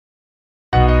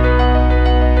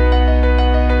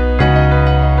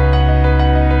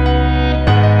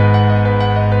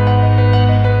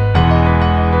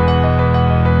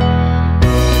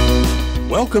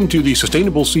Welcome to the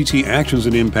Sustainable CT Actions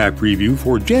and Impact Preview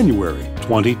for January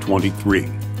 2023.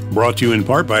 Brought to you in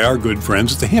part by our good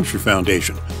friends at the Hampshire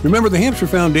Foundation. Remember, the Hampshire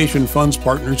Foundation funds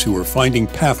partners who are finding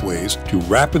pathways to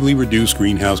rapidly reduce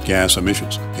greenhouse gas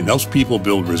emissions and helps people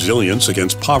build resilience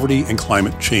against poverty and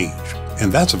climate change. And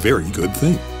that's a very good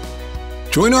thing.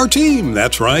 Join our team.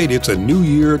 That's right. It's a new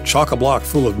year, chock-a-block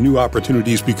full of new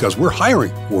opportunities because we're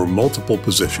hiring for multiple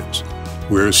positions.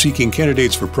 We're seeking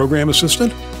candidates for program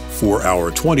assistant, for our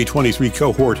 2023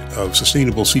 cohort of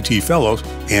Sustainable CT Fellows,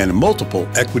 and multiple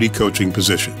equity coaching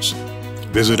positions.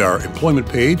 Visit our employment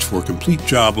page for complete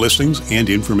job listings and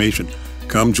information.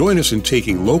 Come join us in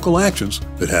taking local actions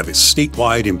that have a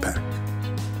statewide impact.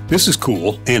 This is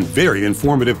cool and very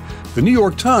informative. The New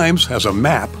York Times has a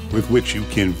map with which you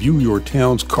can view your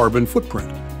town's carbon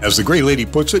footprint. As the Gray Lady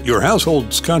puts it, your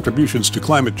household's contributions to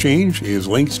climate change is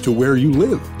linked to where you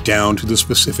live, down to the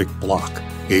specific block.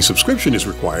 A subscription is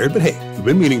required, but hey, you've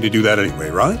been meaning to do that anyway,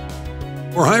 right?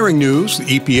 For hiring news,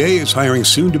 the EPA is hiring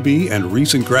soon-to-be and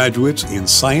recent graduates in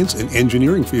science and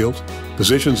engineering fields.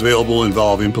 Positions available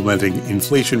involve implementing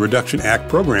Inflation Reduction Act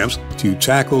programs to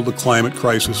tackle the climate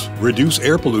crisis, reduce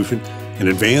air pollution, and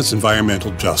advance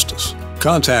environmental justice.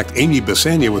 Contact Amy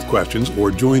Bassania with questions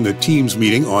or join the Teams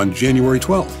meeting on January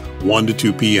 12th, 1 to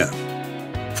 2 p.m.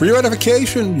 For your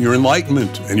edification, your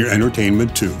enlightenment, and your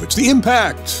entertainment too. It's The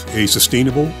Impact, a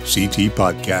Sustainable CT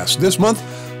podcast. This month,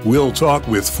 we'll talk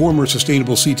with former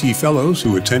Sustainable CT Fellows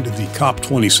who attended the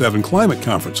COP27 Climate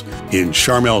Conference in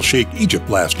Sharm el-Sheikh, Egypt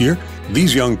last year.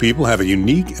 These young people have a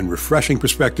unique and refreshing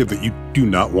perspective that you do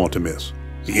not want to miss.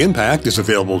 The Impact is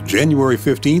available January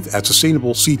 15th at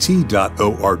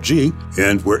sustainablect.org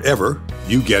and wherever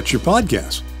you get your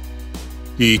podcasts.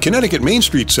 The Connecticut Main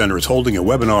Street Center is holding a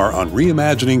webinar on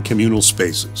reimagining communal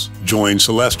spaces. Join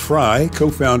Celeste Fry,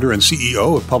 co-founder and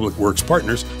CEO of Public Works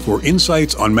Partners, for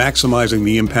insights on maximizing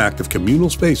the impact of communal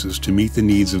spaces to meet the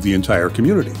needs of the entire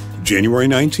community. January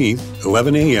 19th,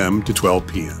 11 a.m. to 12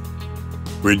 p.m.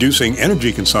 Reducing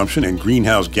energy consumption and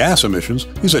greenhouse gas emissions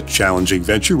is a challenging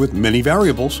venture with many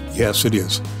variables. Yes, it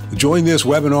is. Join this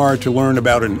webinar to learn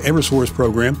about an Eversource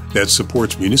program that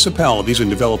supports municipalities in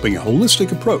developing a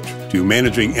holistic approach to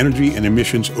managing energy and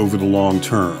emissions over the long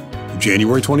term.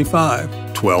 January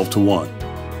 25, 12 to 1.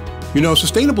 You know,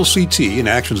 Sustainable CT and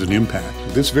Actions and Impact,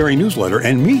 this very newsletter,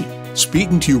 and me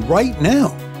speaking to you right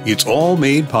now, it's all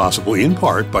made possible in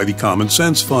part by the Common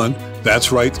Sense Fund.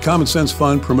 That's right, the Common Sense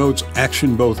Fund promotes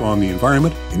action both on the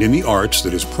environment and in the arts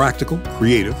that is practical,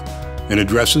 creative, and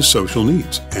addresses social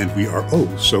needs. And we are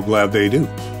so glad they do.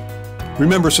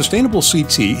 Remember, Sustainable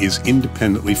CT is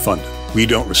independently funded. We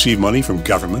don't receive money from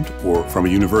government or from a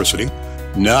university,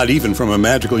 not even from a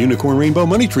magical unicorn rainbow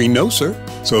money tree, no sir.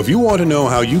 So if you want to know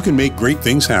how you can make great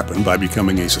things happen by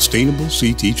becoming a Sustainable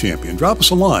CT champion, drop us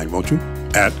a line, won't you?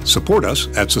 At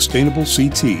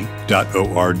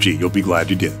supportus@sustainablect.org. You'll be glad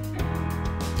you did.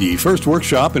 The first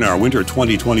workshop in our Winter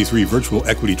 2023 Virtual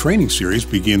Equity Training Series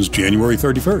begins January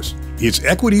 31st. It's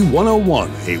Equity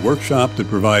 101, a workshop that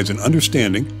provides an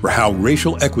understanding for how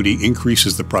racial equity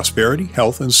increases the prosperity,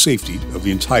 health, and safety of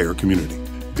the entire community.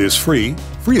 This free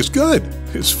is good,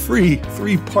 this free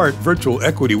 3-part virtual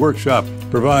equity workshop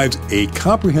provides a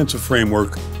comprehensive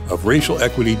framework of racial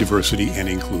equity, diversity, and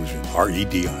inclusion,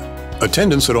 REDI.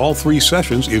 Attendance at all 3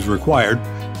 sessions is required.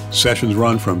 Sessions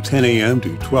run from 10 a.m.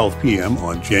 to 12 p.m.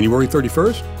 on January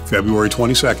 31st, February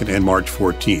 22nd, and March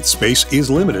 14th. Space is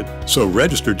limited, so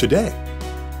register today.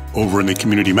 Over in the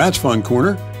Community Match Fund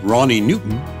corner, Ronnie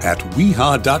Newton at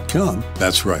weha.com,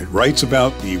 that's right, writes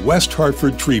about the West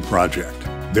Hartford Tree Project.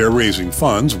 They're raising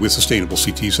funds with Sustainable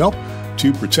CT's help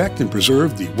to protect and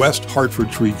preserve the West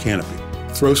Hartford tree canopy.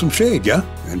 Throw some shade, yeah?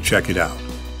 And check it out.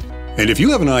 And if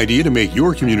you have an idea to make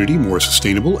your community more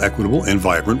sustainable, equitable, and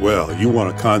vibrant, well, you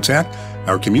want to contact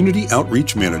our Community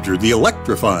Outreach Manager, the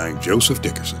electrifying Joseph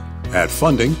Dickerson, at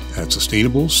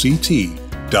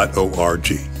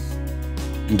funding@sustainablect.org.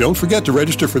 And don't forget to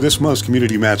register for this month's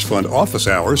Community Match Fund office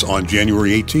hours on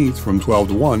January 18th from 12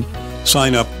 to 1.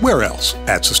 Sign up where else?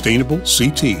 At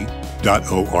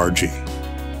sustainablect.org.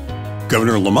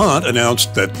 Governor Lamont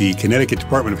announced that the Connecticut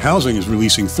Department of Housing is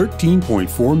releasing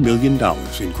 $13.4 million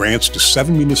in grants to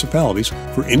 7 municipalities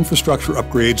for infrastructure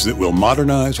upgrades that will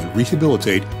modernize and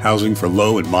rehabilitate housing for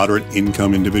low and moderate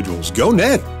income individuals. Go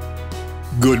Ned!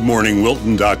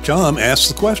 GoodMorningWilton.com asks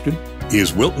the question,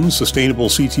 is Wilton's Sustainable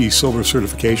CT Silver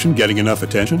certification getting enough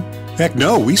attention? Heck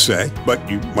no, we say, but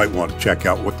you might want to check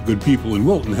out what the good people in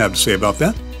Wilton have to say about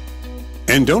that.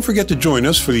 And don't forget to join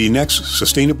us for the next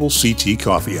Sustainable CT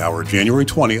Coffee Hour, January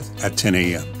 20th at 10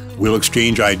 a.m. We'll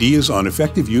exchange ideas on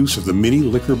effective use of the Mini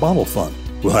Liquor Bottle Fund.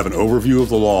 We'll have an overview of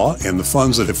the law and the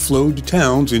funds that have flowed to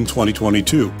towns in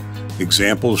 2022,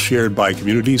 examples shared by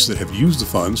communities that have used the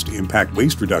funds to impact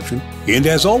waste reduction, and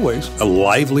as always, a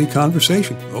lively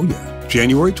conversation. Oh yeah,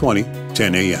 January 20,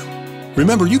 10 a.m.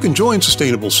 Remember, you can join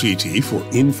Sustainable CT for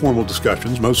informal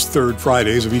discussions most third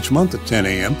Fridays of each month at 10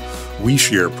 a.m. We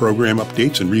share program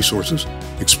updates and resources,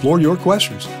 explore your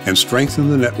questions, and strengthen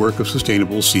the network of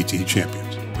Sustainable CT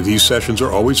champions. These sessions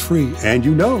are always free, and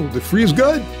you know that free is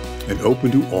good and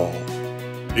open to all.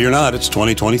 Fear not, it's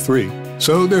 2023.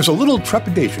 So there's a little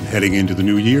trepidation heading into the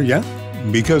new year, yeah?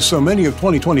 Because so many of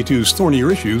 2022's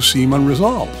thornier issues seem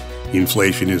unresolved.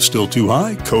 Inflation is still too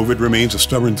high, COVID remains a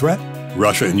stubborn threat,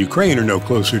 Russia and Ukraine are no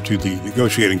closer to the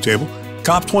negotiating table,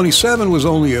 COP27 was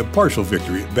only a partial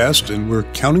victory at best, and we're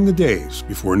counting the days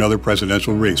before another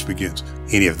presidential race begins.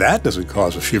 And if that doesn't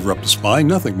cause a shiver up the spine,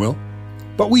 nothing will.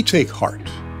 But we take heart.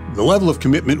 The level of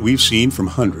commitment we've seen from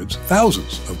hundreds,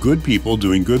 thousands of good people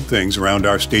doing good things around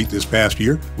our state this past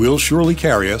year will surely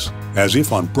carry us, as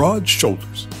if on broad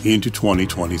shoulders, into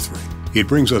 2023. It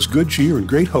brings us good cheer and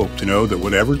great hope to know that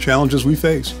whatever challenges we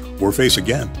face, or face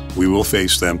again, we will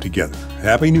face them together.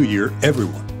 Happy New Year,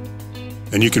 everyone.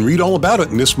 And you can read all about it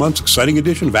in this month's exciting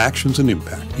edition of Actions and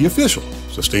Impact, the official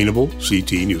Sustainable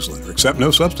CT newsletter. Accept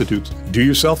no substitutes. Do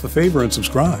yourself a favor and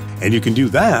subscribe. And you can do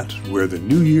that where the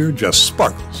new year just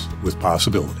sparkles with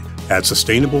possibility at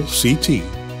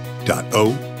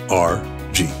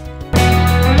sustainableCT.org.